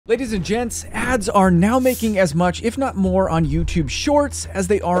Ladies and gents, ads are now making as much, if not more, on YouTube Shorts as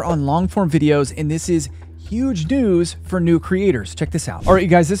they are on long-form videos, and this is huge news for new creators. Check this out. All right, you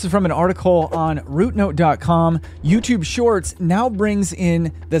guys, this is from an article on rootnote.com. YouTube Shorts now brings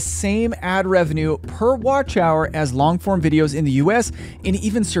in the same ad revenue per watch hour as long-form videos in the US and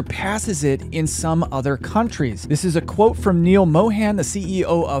even surpasses it in some other countries. This is a quote from Neil Mohan, the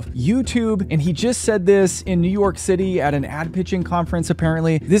CEO of YouTube, and he just said this in New York City at an ad pitching conference,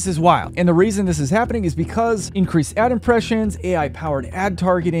 apparently. This is wild. And the reason this is happening is because increased ad impressions, AI-powered ad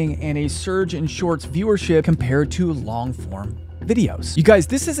targeting, and a surge in Shorts viewership compared to long-form videos. You guys,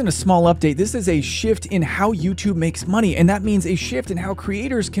 this isn't a small update. This is a shift in how YouTube makes money, and that means a shift in how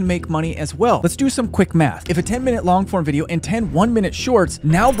creators can make money as well. Let's do some quick math. If a 10-minute long-form video and 10 one-minute shorts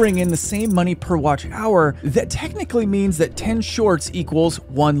now bring in the same money per watch hour, that technically means that 10 shorts equals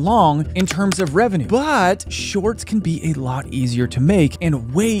 1 long in terms of revenue. But shorts can be a lot easier to make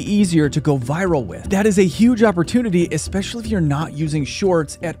and way easier to go viral with. That is a huge opportunity, especially if you're not using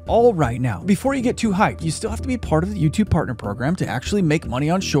shorts at all right now. Before you get too hyped, you still have to be part of the YouTube Partner Program to actually make money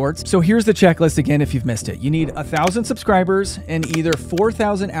on shorts. So here's the checklist again if you've missed it. You need 1,000 subscribers and either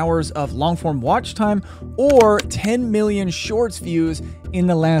 4,000 hours of long-form watch time or 10 million shorts views in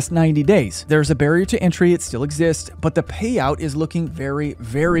the last 90 days. There's a barrier to entry, it still exists, but the payout is looking very,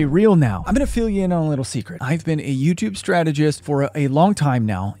 very real now. I'm gonna fill you in on a little secret. I've been a YouTube strategist for a long time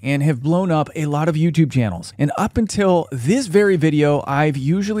now and have blown up a lot of YouTube channels. And up until this very video, I've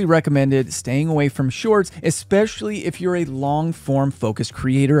usually recommended staying away from shorts, especially if you're a long-form focused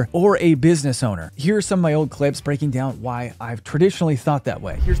creator or a business owner. Here are some of my old clips breaking down why I've traditionally thought that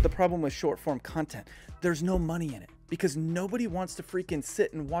way. Here's the problem with short-form content. There's no money in it, because nobody wants to freaking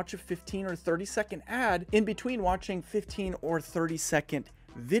sit and watch a 15 or 30-second ad in between watching 15 or 30-second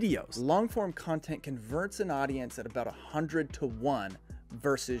videos. Long-form content converts an audience at about 100 to 1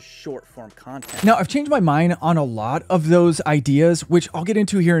 versus short-form content. Now, I've changed my mind on a lot of those ideas, which I'll get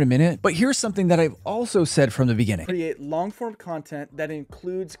into here in a minute, but here's something that I've also said from the beginning. Create long-form content that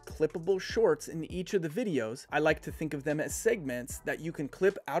includes clippable shorts in each of the videos. I like to think of them as segments that you can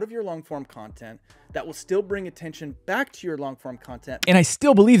clip out of your long-form content that will still bring attention back to your long-form content. And I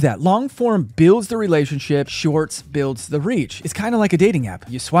still believe that. Long-form builds the relationship, shorts builds the reach. It's kind of like a dating app.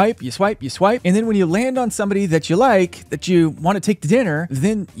 You swipe, you swipe, you swipe, and then when you land on somebody that you like, that you want to take to dinner,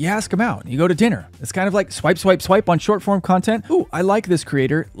 then you ask them out. You go to dinner. It's kind of like swipe, swipe, swipe on short-form content. Ooh, I like this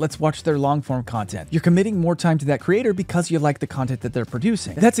creator. Let's watch their long-form content. You're committing more time to that creator because you like the content that they're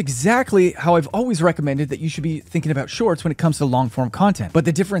producing. That's exactly how I've always recommended that you should be thinking about shorts when it comes to long-form content. But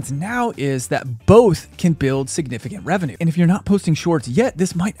the difference now is that both can build significant revenue. And if you're not posting shorts yet,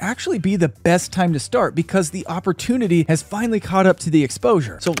 this might actually be the best time to start because the opportunity has finally caught up to the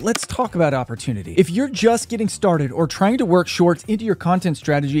exposure. So let's talk about opportunity. If you're just getting started or trying to work shorts into your content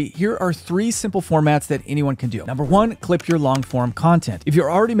strategy, here are 3 simple formats that anyone can do. Number 1, clip your long-form content. If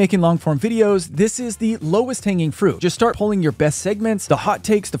you're already making long-form videos, this is the lowest hanging fruit. Just start pulling your best segments, the hot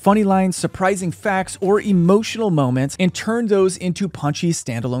takes, the funny lines, surprising facts, or emotional moments, and turn those into punchy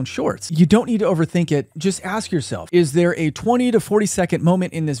standalone shorts. You don't need to overthink it. Just ask yourself, is there a 20 to 40 second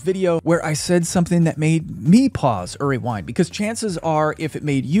moment in this video where I said something that made me pause or rewind? Because chances are if it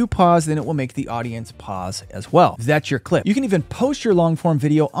made you pause, then it will make the audience pause as well. That's your clip. You can even post your long form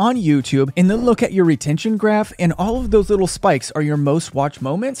video on YouTube and then look at your retention graph, and all of those little spikes are your most watched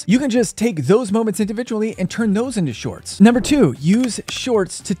moments. You can just take those moments individually and turn those into shorts. Number 2, use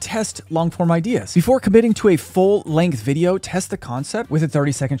shorts to test long form ideas. Before committing to a full length video, test the concept with a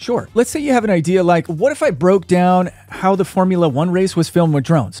 30-second short. Let's say you have an idea like, what if I broke down how the Formula 1 race was filmed with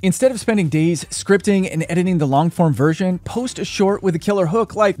drones? Instead of spending days scripting and editing the long form version, post a short with a killer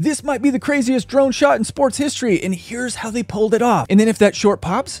hook like, this might be the craziest drone shot in sports history, and here's how they pulled it off. And then if that short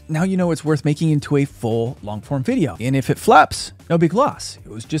pops, now you know it's worth making into a full long form video. And if it flops, no big loss. It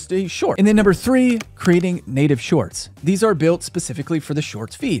was just a short. And then number 3, creating native shorts. These are built specifically for the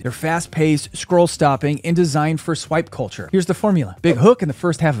shorts feed. They're fast-paced, scroll-stopping, and designed for swipe culture. Here's the formula. Big hook in the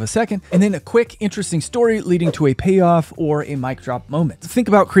first half of a second, and then a quick, interesting story leading to a payoff or a mic drop moment. Think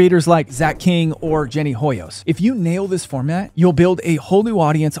about creators like Zach King or Jenny Hoyos. If you nail this format, you'll build a whole new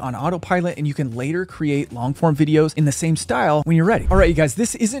audience on autopilot, and you can later create long-form videos in the same style when you're ready. All right, you guys,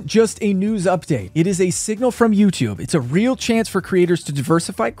 this isn't just a news update. It is a signal from YouTube. It's a real chance for creators to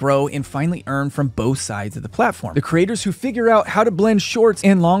diversify, grow, and finally earn from both sides of the platform. The creators who figure out how to blend shorts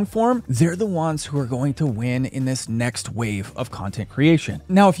and long form, they're the ones who are going to win in this next wave of content creation.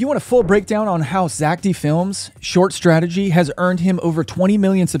 Now, if you want a full breakdown on how Zach D Films' short strategy has earned him over 20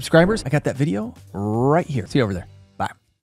 million subscribers, I got that video right here. See you over there.